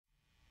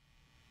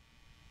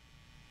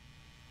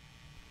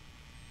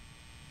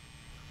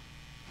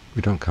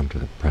We don't come to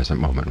the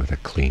present moment with a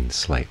clean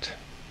slate.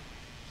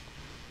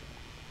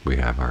 We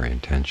have our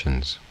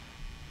intentions,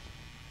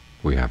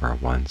 we have our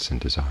wants and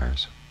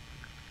desires.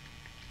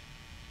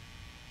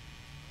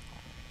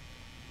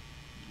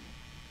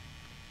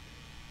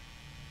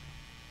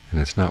 And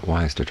it's not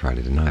wise to try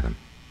to deny them.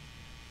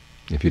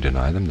 If you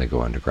deny them, they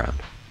go underground.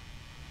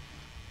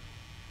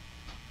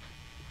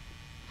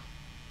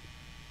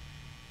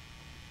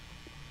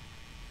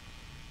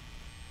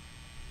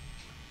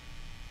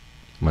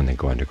 When they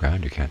go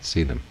underground, you can't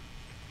see them.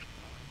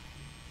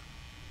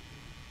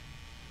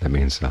 That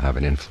means they'll have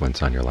an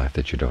influence on your life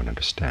that you don't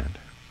understand.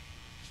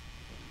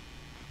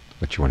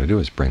 What you want to do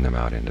is bring them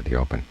out into the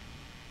open.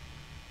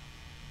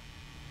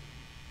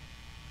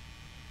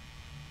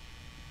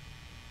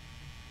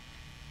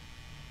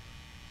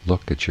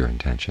 Look at your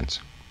intentions.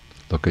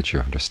 Look at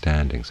your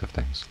understandings of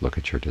things. Look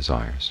at your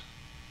desires.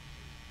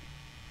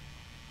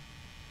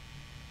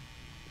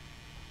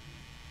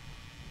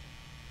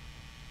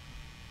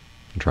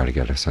 And try to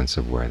get a sense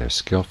of where they're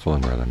skillful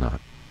and where they're not.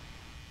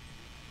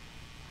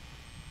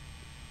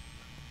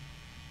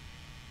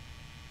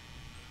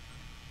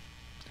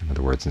 In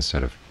other words,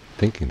 instead of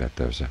thinking that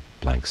there's a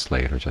blank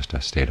slate or just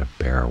a state of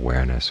bare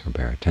awareness or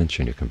bare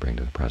attention you can bring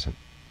to the present,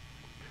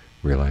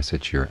 realize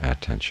that your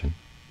attention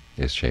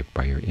is shaped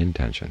by your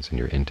intentions, and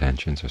your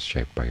intentions are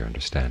shaped by your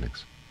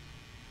understandings.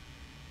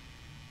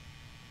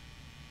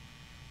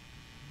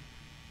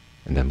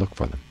 And then look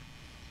for them.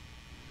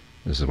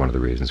 This is one of the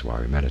reasons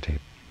why we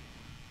meditate.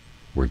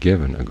 We're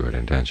given a good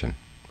intention.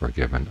 We're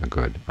given a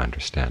good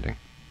understanding.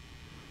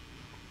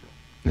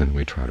 Then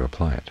we try to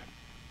apply it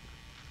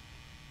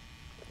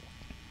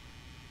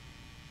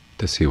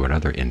to see what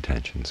other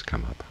intentions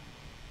come up,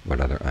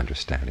 what other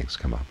understandings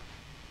come up.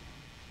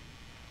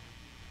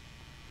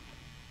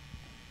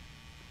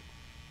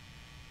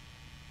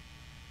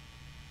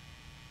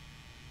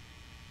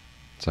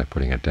 It's like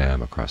putting a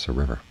dam across a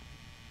river.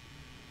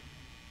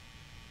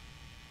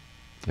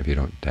 If you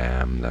don't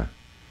dam the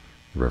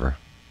river,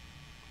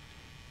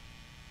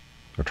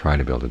 or try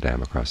to build a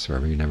dam across the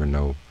river, you never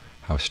know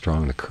how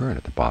strong the current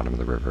at the bottom of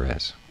the river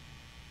is.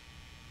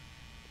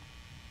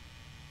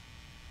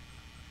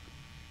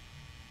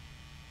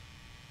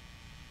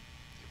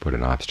 You put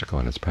an obstacle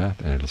in its path,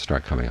 and it'll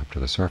start coming up to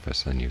the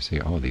surface, and you see,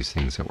 oh, these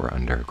things that were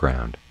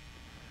underground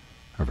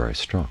are very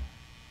strong.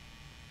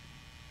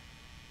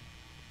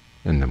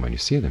 And then when you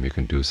see them, you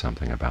can do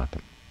something about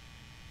them.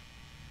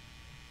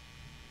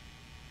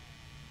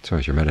 So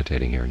as you're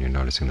meditating here and you're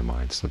noticing the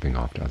mind slipping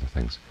off to other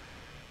things,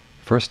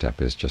 the first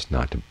step is just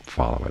not to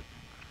follow it.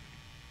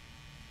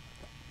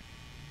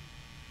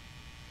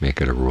 Make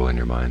it a rule in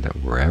your mind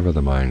that wherever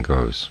the mind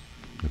goes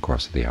in the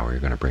course of the hour, you're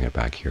going to bring it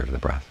back here to the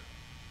breath.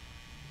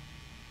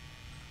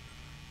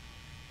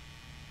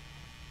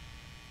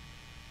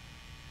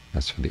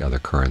 As for the other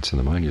currents in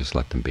the mind, you just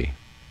let them be.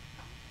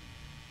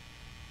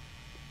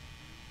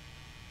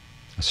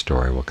 A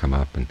story will come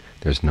up, and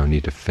there's no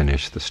need to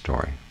finish the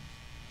story.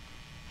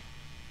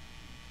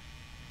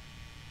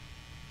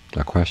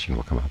 A question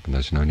will come up, and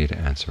there's no need to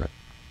answer it.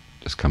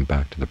 Just come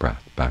back to the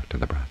breath, back to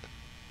the breath.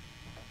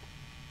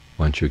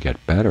 Once you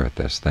get better at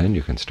this, then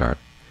you can start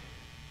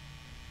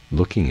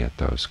looking at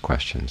those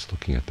questions,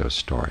 looking at those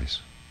stories,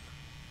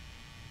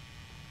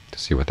 to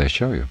see what they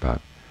show you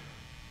about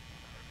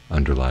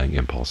underlying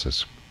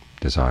impulses,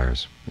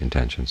 desires,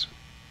 intentions,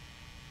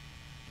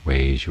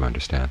 ways you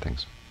understand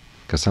things.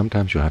 Because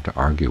sometimes you'll have to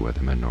argue with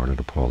them in order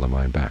to pull the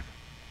mind back.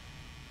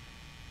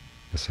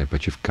 They'll say,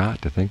 but you've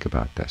got to think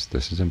about this.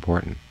 This is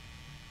important.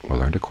 Well,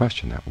 learn to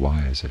question that.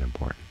 Why is it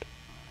important?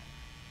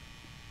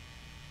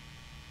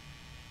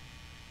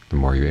 The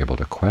more you're able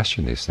to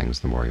question these things,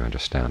 the more you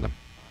understand them.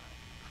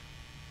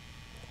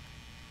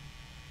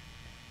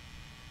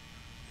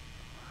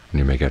 And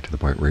you may get to the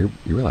point where you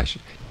realize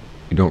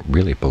you don't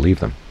really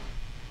believe them.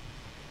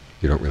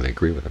 You don't really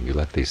agree with them. You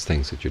let these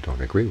things that you don't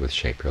agree with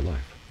shape your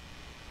life.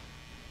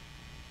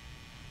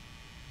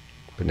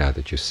 But now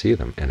that you see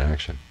them in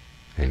action,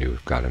 and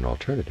you've got an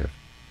alternative,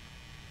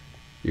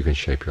 you can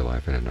shape your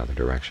life in another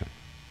direction.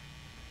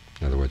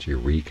 In other words, you're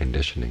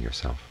reconditioning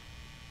yourself.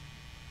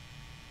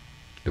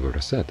 The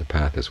Buddha said the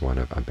path is one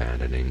of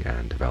abandoning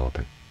and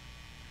developing.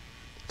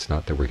 It's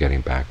not that we're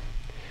getting back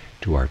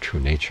to our true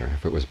nature.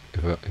 If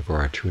it were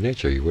our true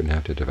nature, you wouldn't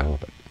have to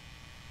develop it.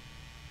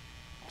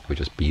 It would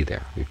just be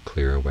there. You'd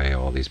clear away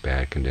all these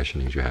bad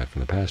conditionings you had from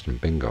the past, and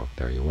bingo,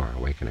 there you are,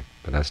 awakening.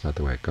 But that's not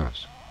the way it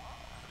goes.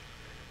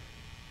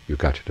 You've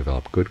got to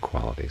develop good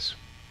qualities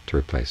to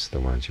replace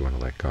the ones you want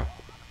to let go.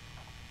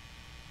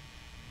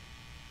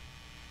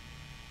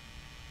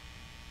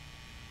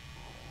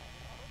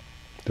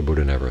 The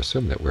Buddha never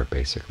assumed that we're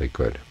basically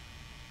good.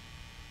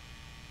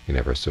 He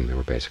never assumed that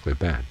we're basically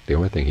bad. The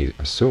only thing he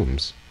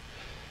assumes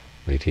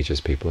when he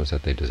teaches people is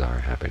that they desire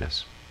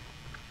happiness.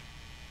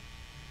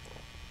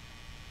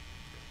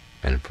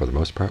 And for the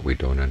most part, we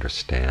don't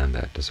understand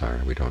that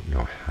desire. We don't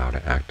know how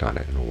to act on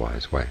it in a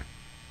wise way.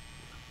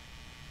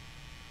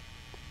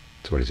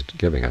 So what he's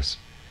giving us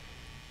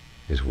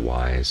is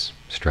wise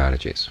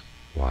strategies,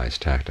 wise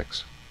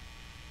tactics.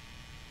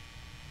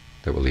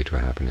 that will lead to a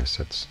happiness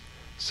that's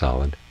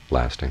solid,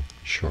 lasting,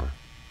 sure,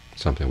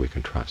 something we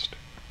can trust.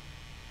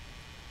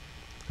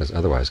 Because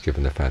otherwise,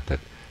 given the fact that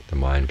the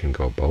mind can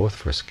go both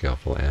for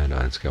skillful and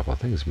unskillful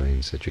things,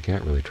 means that you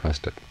can't really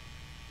trust it.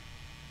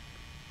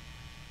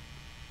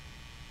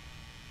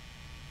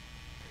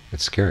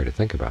 It's scary to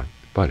think about,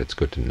 but it's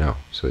good to know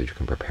so that you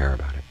can prepare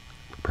about it,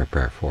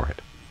 prepare for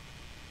it.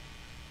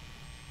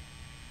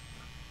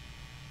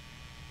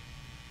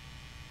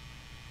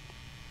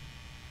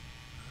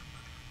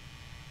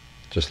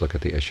 Just look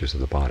at the issues of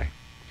the body.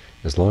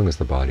 As long as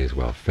the body is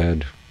well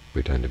fed,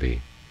 we tend to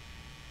be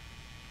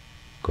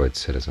good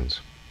citizens,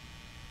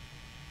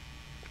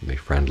 be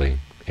friendly,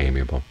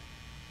 amiable.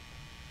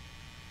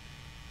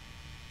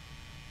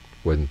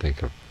 Wouldn't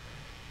think of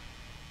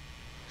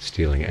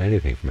stealing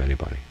anything from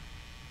anybody.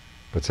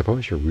 But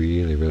suppose you're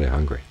really, really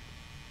hungry,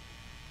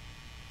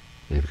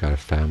 and you've got a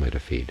family to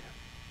feed.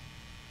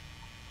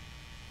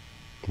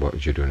 What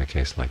would you do in a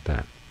case like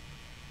that?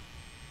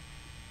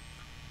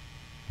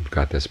 You've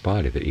got this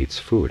body that eats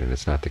food, and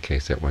it's not the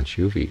case that once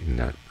you've eaten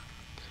that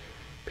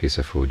piece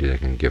of food, you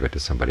can give it to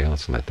somebody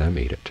else and let them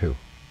eat it too.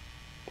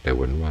 They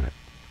wouldn't want it.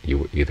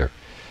 You either,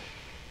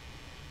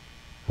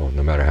 well,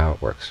 no matter how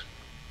it works,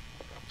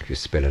 if you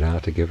spit it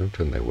out to give them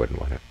to them, they wouldn't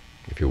want it.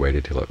 If you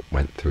waited till it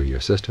went through your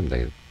system,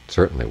 they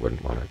certainly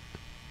wouldn't want it.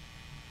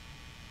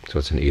 So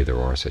it's an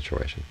either-or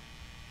situation.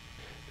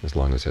 As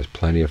long as there's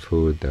plenty of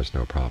food, there's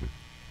no problem.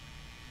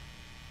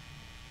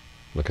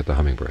 Look at the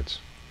hummingbirds,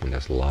 and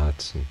there's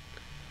lots and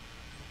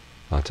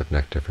lots of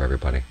nectar for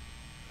everybody.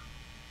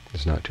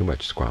 There's not too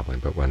much squabbling,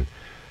 but when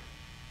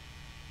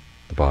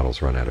the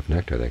bottles run out of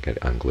nectar, they get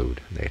unglued.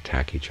 They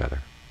attack each other,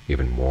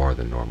 even more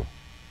than normal.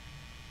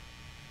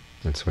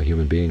 That's what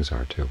human beings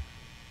are, too.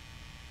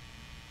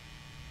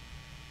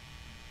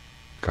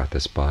 Got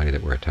this body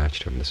that we're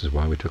attached to, and this is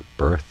why we took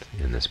birth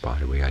in this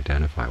body. We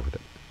identify with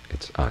it.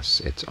 It's us.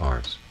 It's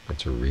ours.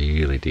 It's a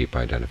really deep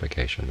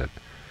identification that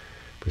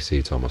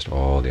precedes almost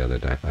all the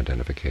other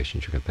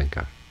identifications you can think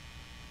of.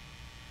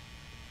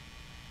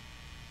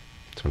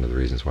 It's one of the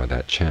reasons why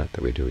that chant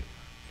that we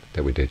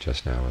did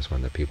just now is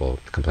one that people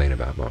complain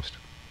about most.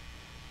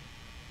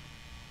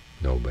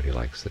 Nobody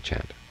likes the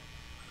chant.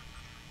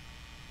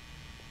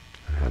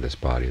 And how this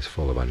body is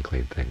full of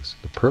unclean things.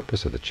 The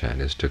purpose of the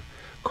chant is to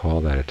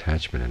call that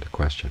attachment into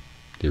question.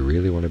 Do you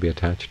really want to be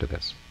attached to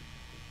this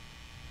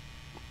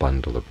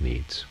bundle of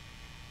needs?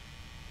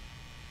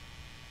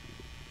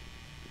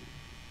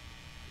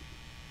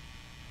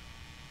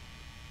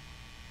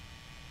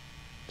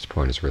 This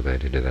point is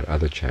related to that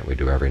other chant we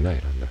do every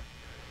night on the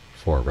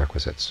 4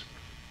 requisites,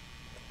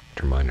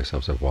 to remind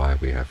ourselves of why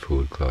we have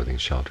food, clothing,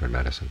 shelter, and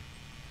medicine.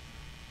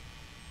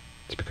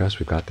 It's because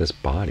we've got this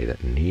body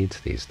that needs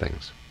these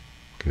things.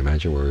 Can you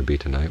imagine where we'd be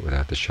tonight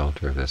without the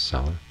shelter of this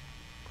cellar,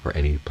 or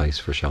any place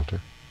for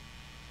shelter?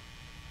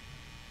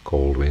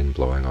 Cold wind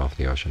blowing off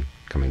the ocean,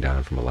 coming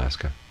down from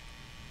Alaska.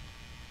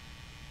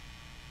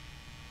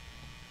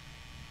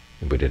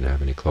 If we didn't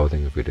have any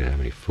clothing, if we didn't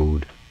have any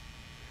food,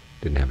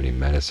 didn't have any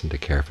medicine to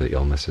care for the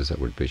illnesses that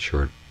would be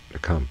sure to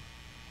come,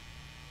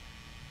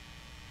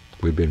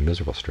 we'd be in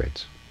miserable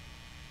straits.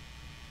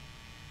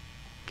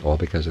 All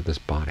because of this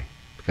body,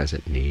 because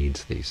it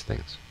needs these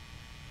things.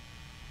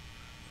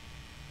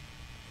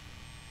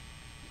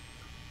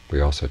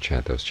 We also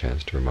chant those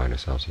chants to remind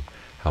ourselves of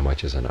how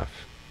much is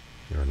enough.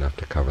 Enough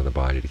to cover the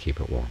body to keep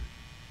it warm,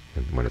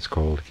 and when it's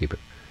cold, to keep it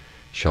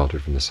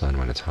sheltered from the sun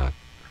when it's hot.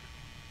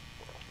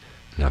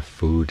 Enough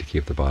food to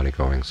keep the body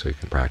going so you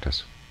can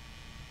practice.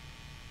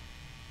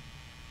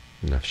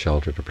 Enough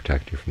shelter to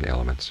protect you from the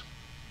elements.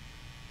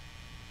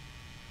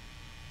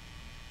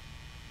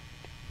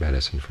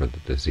 Medicine for the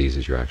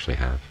diseases you actually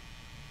have,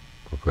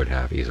 or could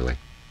have easily.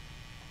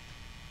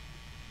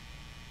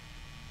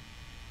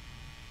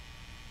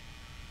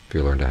 If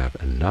you learn to have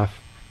enough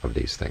of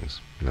these things,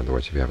 in other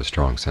words, if you have a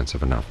strong sense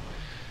of enough,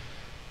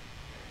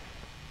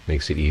 it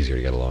makes it easier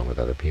to get along with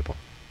other people.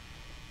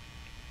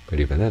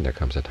 But even then, there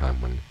comes a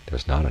time when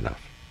there's not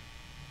enough.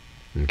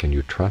 And can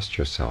you trust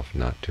yourself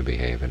not to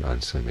behave in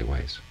unseemly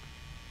ways?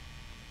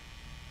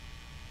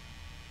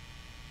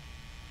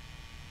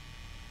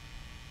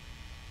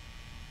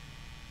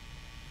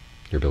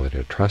 Your ability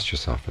to trust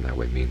yourself in that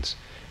way means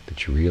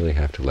that you really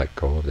have to let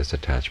go of this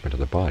attachment to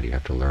the body. You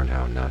have to learn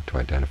how not to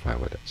identify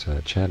with it. So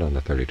the chant on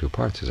the 32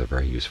 parts is a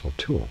very useful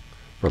tool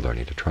for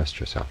learning to trust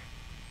yourself,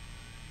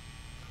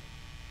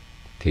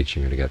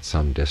 teaching you to get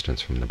some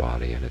distance from the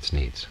body and its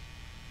needs.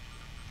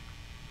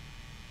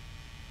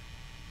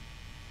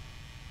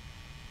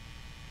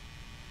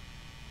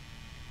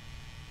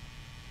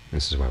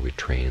 This is why we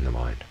train the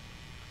mind.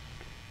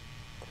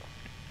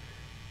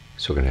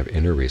 So we're going to have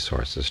inner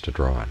resources to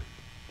draw on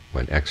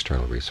when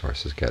external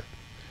resources get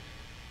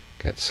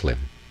slim,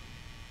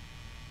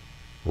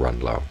 run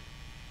low.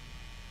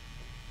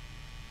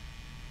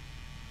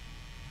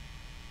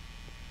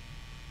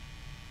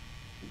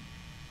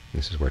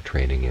 This is where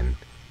training in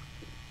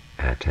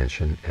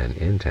attention and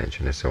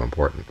intention is so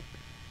important.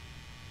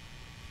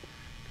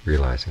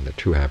 Realizing that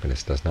true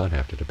happiness does not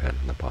have to depend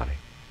on the body.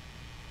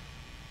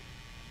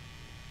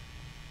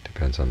 To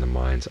Depends on the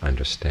mind's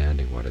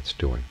understanding what it's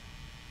doing,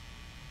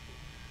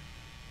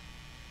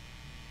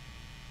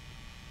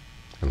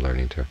 and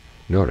learning to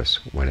notice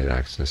when it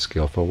acts in a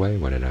skillful way,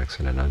 when it acts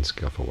in an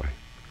unskillful way.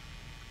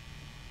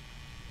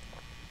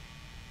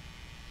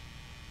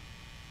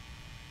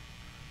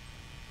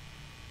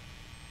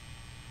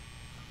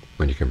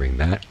 When you can bring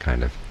that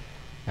kind of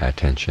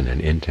attention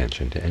and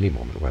intention to any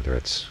moment, whether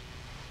it's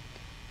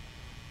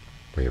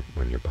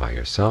when you're by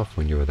yourself,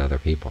 when you're with other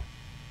people.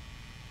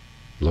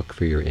 Look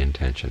for your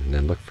intention, and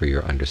then look for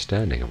your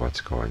understanding of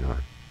what's going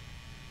on.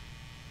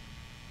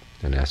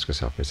 And ask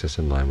yourself, is this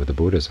in line with the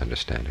Buddha's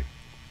understanding,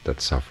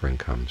 that suffering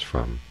comes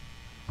from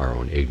our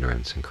own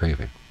ignorance and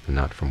craving, and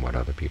not from what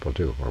other people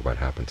do or what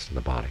happens to the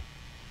body?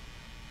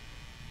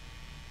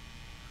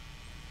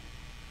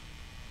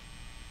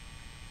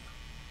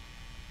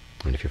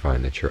 And if you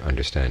find that your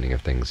understanding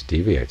of things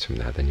deviates from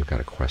that, then you've got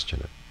to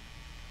question it.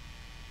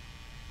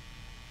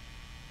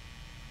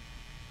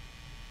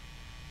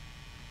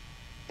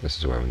 This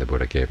is why when the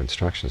Buddha gave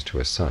instructions to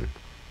his son,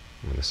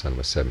 when the son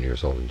was 7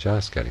 years old and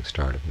just getting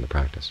started in the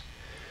practice,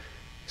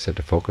 he said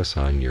to focus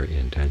on your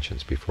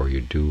intentions before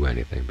you do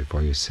anything,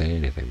 before you say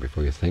anything,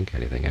 before you think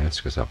anything.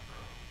 Ask yourself,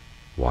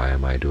 why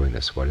am I doing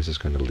this? What is this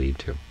going to lead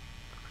to?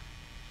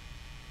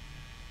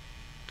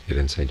 He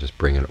didn't say just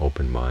bring an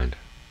open mind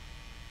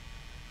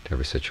to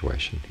every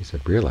situation. He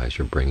said realize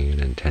you're bringing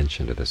an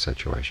intention to this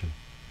situation.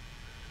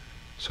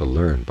 So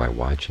learn by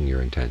watching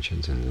your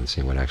intentions and then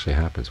seeing what actually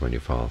happens when you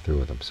follow through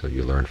with them. So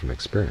you learn from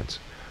experience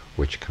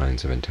which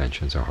kinds of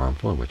intentions are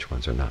harmful and which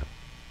ones are not.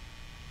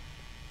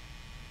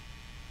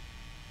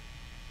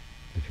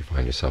 If you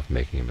find yourself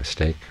making a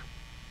mistake,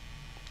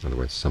 in other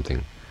words,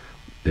 something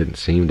didn't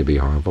seem to be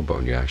harmful, but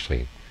when you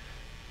actually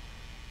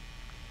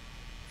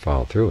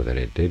follow through with it,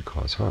 it did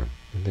cause harm,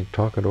 and then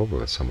talk it over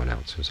with someone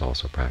else who's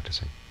also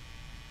practicing.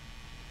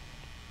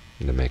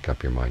 And to make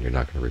up your mind you're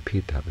not going to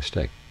repeat that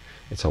mistake.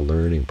 It's a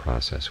learning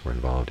process we're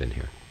involved in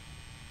here.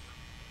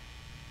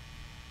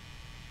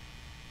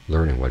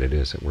 Learning what it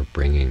is that we're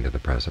bringing to the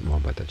present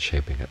moment that's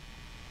shaping it,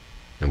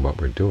 and what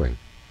we're doing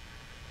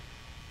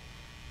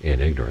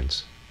in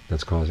ignorance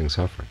that's causing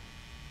suffering.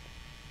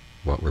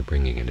 What we're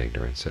bringing in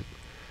ignorance that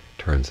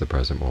turns the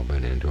present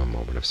moment into a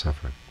moment of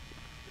suffering.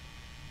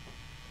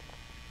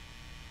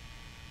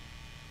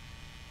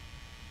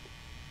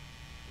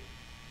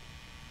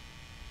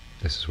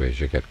 This is ways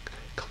you get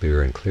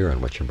clearer and clearer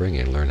on what you're bringing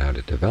and learn how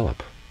to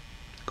develop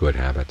good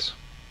habits,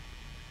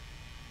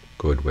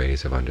 good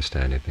ways of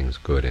understanding things,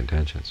 good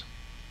intentions.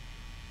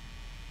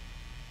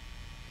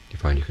 You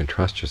find you can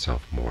trust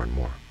yourself more and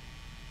more.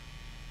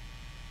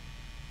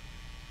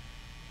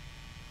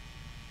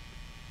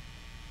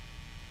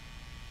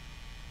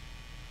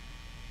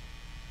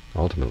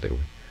 Ultimately, the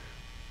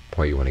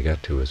point you want to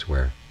get to is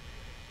where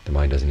the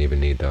mind doesn't even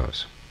need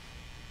those.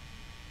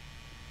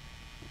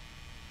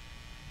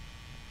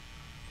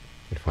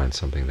 It finds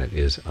something that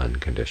is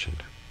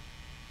unconditioned.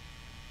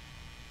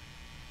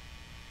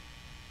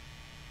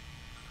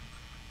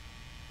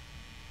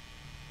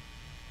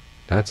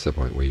 That's the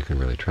point where you can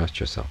really trust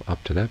yourself.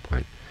 Up to that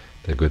point,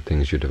 the good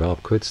things you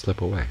develop could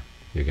slip away.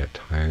 You get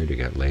tired, you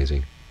get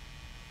lazy,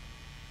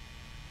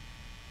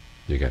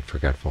 you get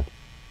forgetful,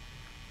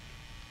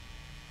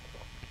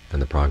 and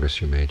the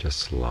progress you made just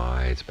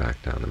slides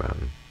back down the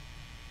mountain.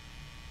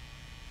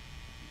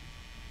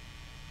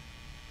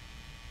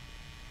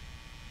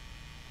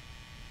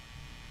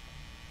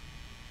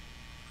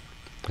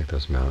 Like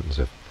those mountains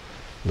of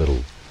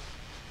little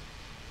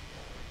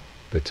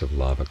bits of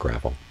lava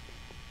gravel.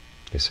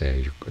 They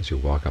say as you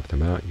walk up the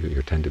mountain,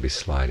 you tend to be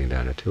sliding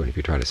down it too, and if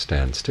you try to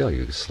stand still,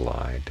 you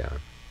slide down.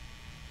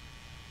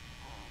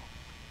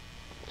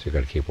 So you've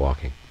got to keep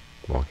walking,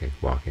 walking,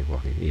 walking,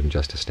 walking, even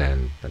just to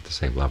stand at the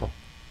same level.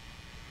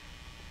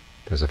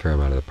 There's a fair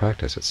amount of the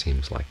practice, it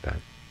seems like that.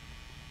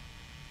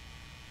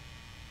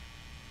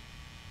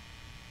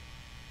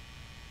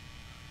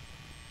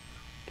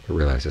 But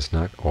realize it's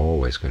not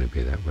always going to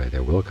be that way.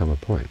 There will come a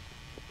point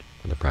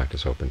when the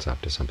practice opens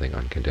up to something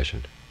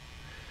unconditioned.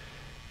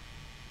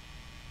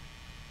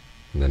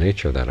 And the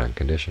nature of that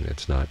unconditioned,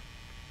 it's not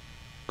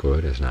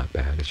good, it's not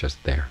bad, it's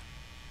just there.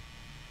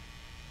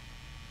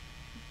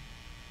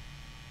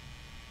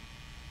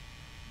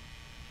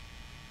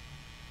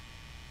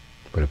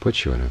 But it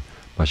puts you in a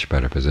much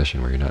better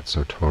position where you're not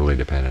so totally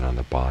dependent on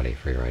the body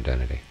for your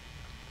identity.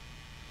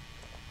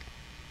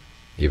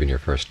 Even your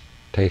first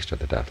taste of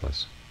the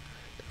deathless,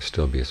 there'll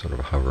still be a sort of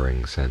a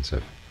hovering sense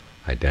of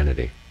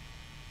identity,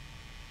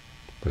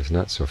 but it's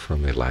not so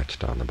firmly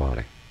latched on the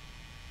body.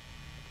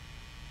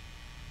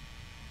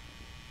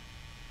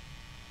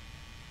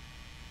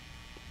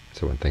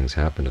 So when things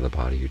happen to the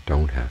body, you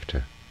don't have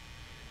to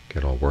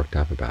get all worked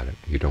up about it.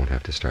 You don't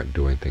have to start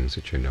doing things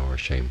that you know are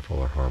shameful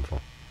or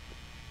harmful.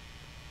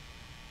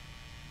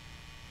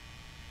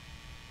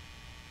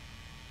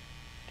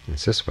 And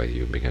it's this way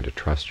you begin to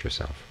trust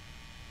yourself.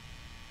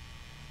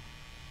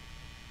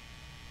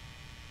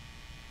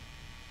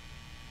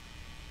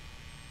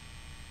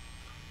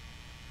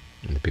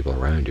 And the people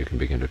around you can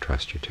begin to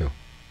trust you too.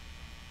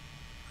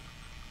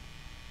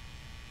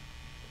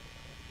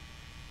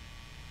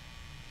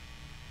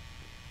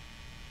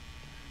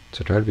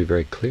 So try to be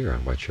very clear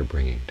on what you're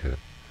bringing to the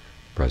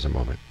present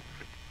moment.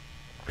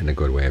 And a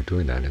good way of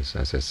doing that is,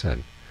 as I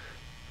said,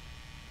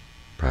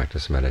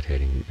 practice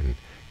meditating and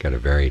get a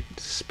very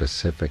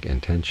specific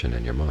intention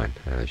in your mind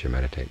as you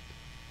meditate.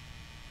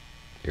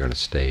 You're going to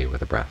stay with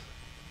the breath.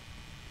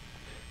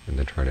 And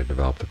then try to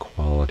develop the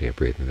quality of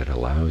breathing that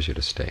allows you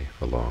to stay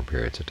for long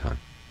periods of time.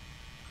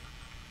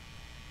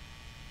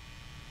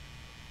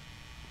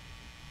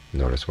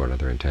 Notice what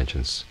other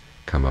intentions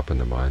come up in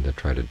the mind that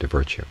try to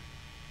divert you,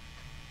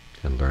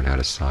 and learn how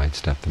to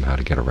sidestep them, how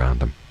to get around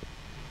them,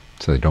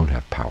 so they don't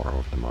have power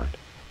over the mind.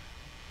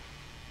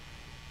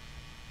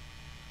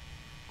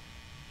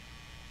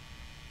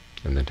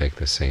 And then take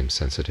the same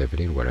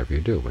sensitivity in whatever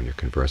you do, when you're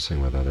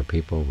conversing with other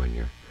people, when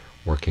you're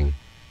working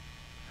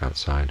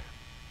outside.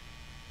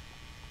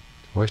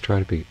 Always try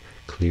to be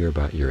clear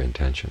about your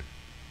intention.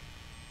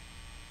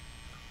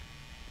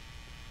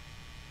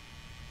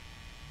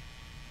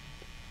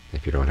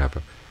 If you don't have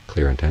a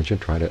clear intention,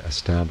 try to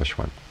establish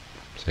one.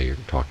 Say you're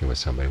talking with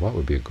somebody, what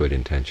would be a good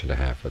intention to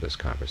have for this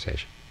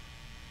conversation?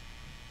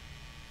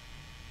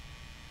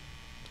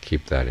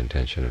 Keep that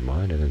intention in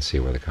mind and then see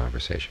where the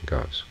conversation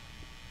goes.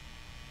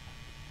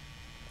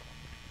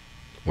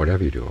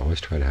 Whatever you do,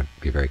 always try to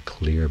be very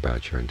clear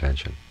about your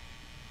intention.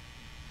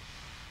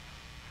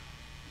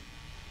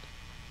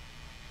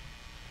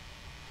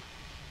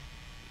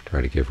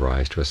 Try to give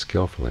rise to a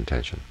skillful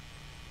intention.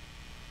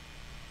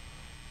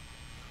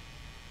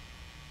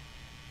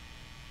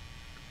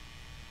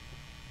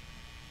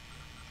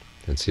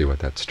 And see what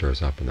that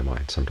stirs up in the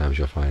mind. Sometimes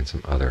you'll find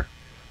some other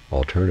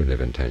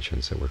alternative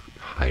intentions that were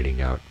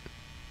hiding out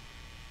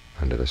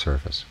under the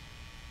surface.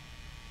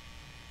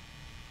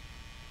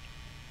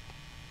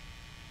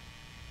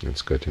 And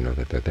it's good to know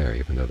that they're there,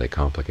 even though they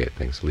complicate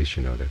things. At least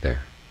you know they're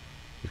there.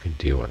 You can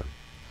deal with them.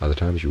 Other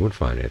times you won't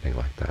find anything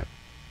like that.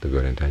 The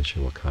good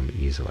intention will come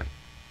easily.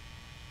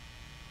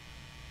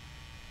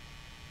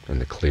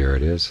 And the clearer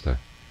it is, the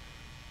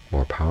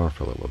more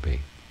powerful it will be.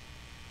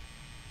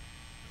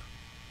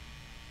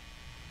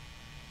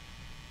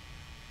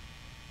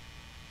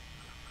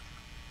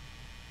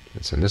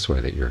 It's in this way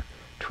that your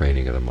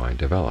training of the mind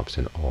develops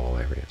in all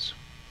areas.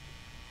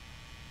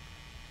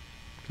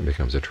 It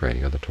becomes a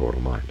training of the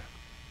total mind.